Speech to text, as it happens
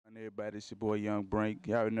everybody? It's your boy Young Brink.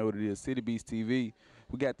 Y'all already know what it is. City Beast TV.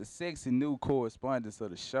 We got the sexy new correspondents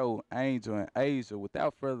of the show, Angel and Asia.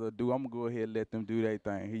 Without further ado, I'm gonna go ahead and let them do their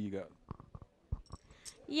thing. Here you go.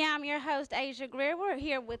 Yeah, I'm your host, Asia Greer. We're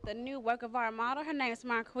here with the new work of art model. Her name is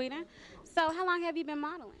Marquita. So, how long have you been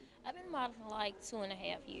modeling? I've been modeling for like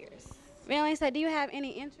 2.5 years. Really? So, do you have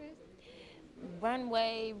any interest?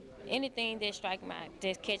 Runway, anything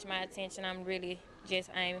that catch my attention, I'm really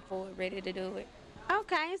just aiming for it, ready to do it.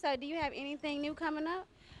 Okay, so do you have anything new coming up?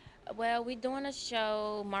 Well, we're doing a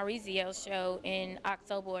show, Maurizio's show, in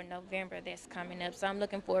October or November that's coming up, so I'm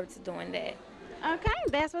looking forward to doing that. Okay,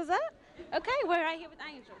 that's what's up. Okay, we're right here with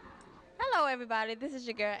Angel. Hello, everybody. This is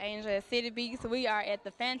your girl Angel at City Beats. We are at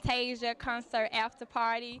the Fantasia concert after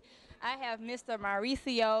party. I have Mr.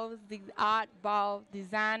 Mauricio, the oddball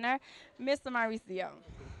designer. Mr. Mauricio,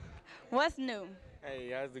 what's new?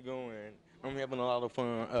 Hey, how's it going? I'm having a lot of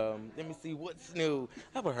fun. Let me see what's new.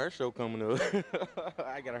 I have a hair show coming up.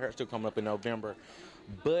 I got a hair show coming up in November,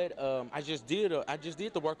 but I just did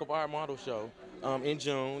the work of art model show in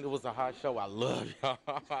June. It was a hot show. I love y'all.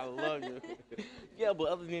 I love you. Yeah, but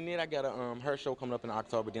other than that, I got a hair show coming up in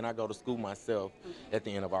October. Then I go to school myself at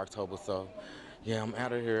the end of October. So yeah, I'm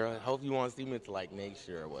out of here. I hope you want to see me to like next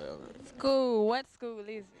year or whatever. School. What school is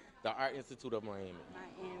it? The Art Institute of Miami.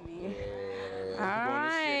 Miami. Yeah. All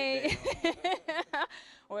right.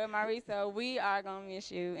 Well, Mauricio, we are going to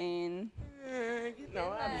miss you. And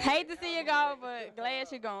hate to see you go, but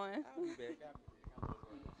glad you're going.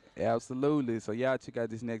 Absolutely. So y'all check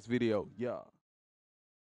out this next video. Yeah.